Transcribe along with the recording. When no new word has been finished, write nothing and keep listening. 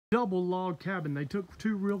Double log cabin. They took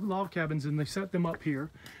two real log cabins and they set them up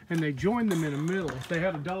here and they joined them in the middle. They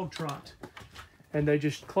had a dog trot and they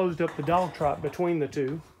just closed up the dog trot between the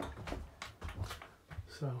two.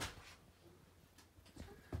 So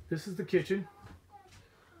this is the kitchen.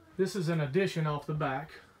 This is an addition off the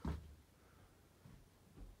back.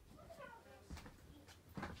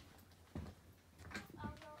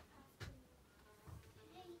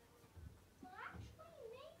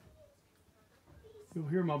 You'll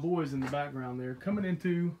hear my boys in the background there. Coming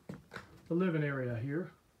into the living area here,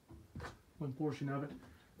 one portion of it,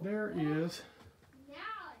 there is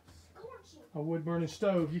a wood burning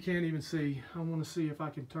stove. You can't even see. I want to see if I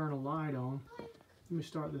can turn a light on. Let me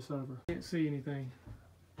start this over. Can't see anything.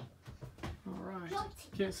 Alright.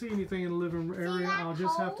 Can't see anything in the living area. I'll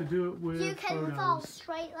just have to do it with you can photos. fall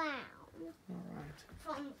straight down.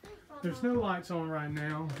 Alright. There's no lights on right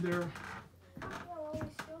now. They're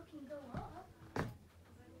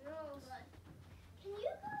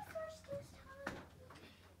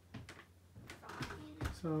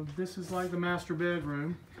So this is like the master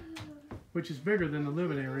bedroom, which is bigger than the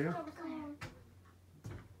living area.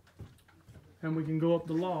 And we can go up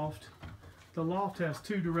the loft. The loft has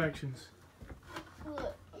two directions.